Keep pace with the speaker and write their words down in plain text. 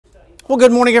Well,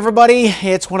 good morning, everybody.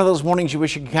 It's one of those mornings you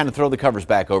wish you could kind of throw the covers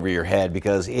back over your head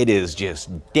because it is just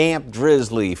damp,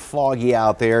 drizzly, foggy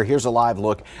out there. Here's a live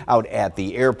look out at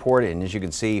the airport, and as you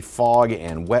can see, fog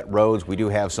and wet roads. We do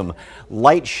have some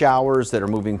light showers that are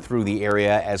moving through the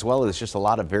area, as well as just a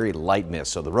lot of very light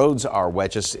mist. So the roads are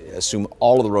wet. Just assume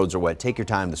all of the roads are wet. Take your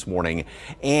time this morning.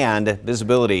 And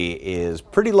visibility is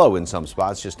pretty low in some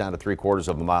spots, just down to 3/4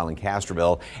 of a mile in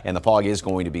Castroville. And the fog is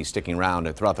going to be sticking around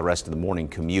throughout the rest of the morning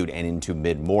commute and into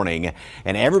mid-morning,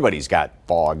 and everybody's got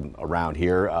fog around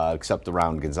here except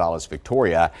around Gonzales,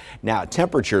 Victoria. Now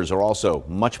temperatures are also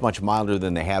much milder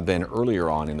than they have been earlier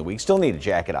on in the week. Still need a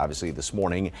jacket obviously this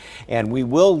morning, and we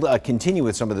will continue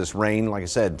with some of this rain, like I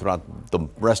said, throughout the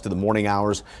rest of the morning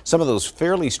hours. Some of those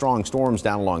fairly strong storms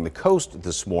down along the coast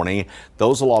this morning,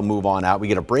 those will all move on out. We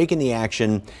get a break in the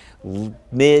action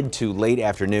mid to late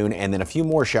afternoon, and then a few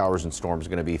more showers and storms are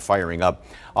going to be firing up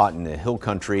out in the hill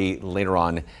country later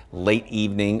on, late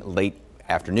evening, late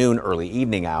afternoon, early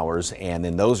evening hours, and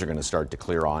then those are going to start to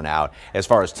clear on out. As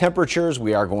far as temperatures,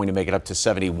 we are going to make it up to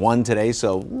 71 today,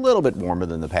 so a little bit warmer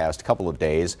than the past couple of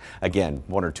days. Again,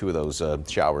 one or two of those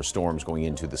shower storms going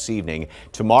into this evening.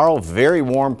 Tomorrow, very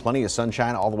warm, plenty of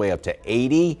sunshine, all the way up to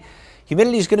 80.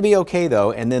 Humidity is going to be okay,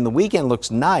 though, and then the weekend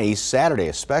looks nice, Saturday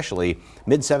especially.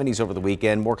 Mid-70s over the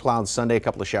weekend, more clouds Sunday, a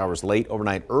couple of showers late,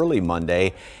 overnight, early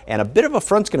Monday, and a bit of a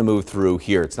front's going to move through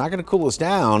here. It's not going to cool us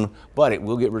down, but it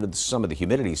will get rid of some of the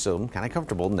humidity, so I'm kind of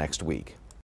comfortable next week.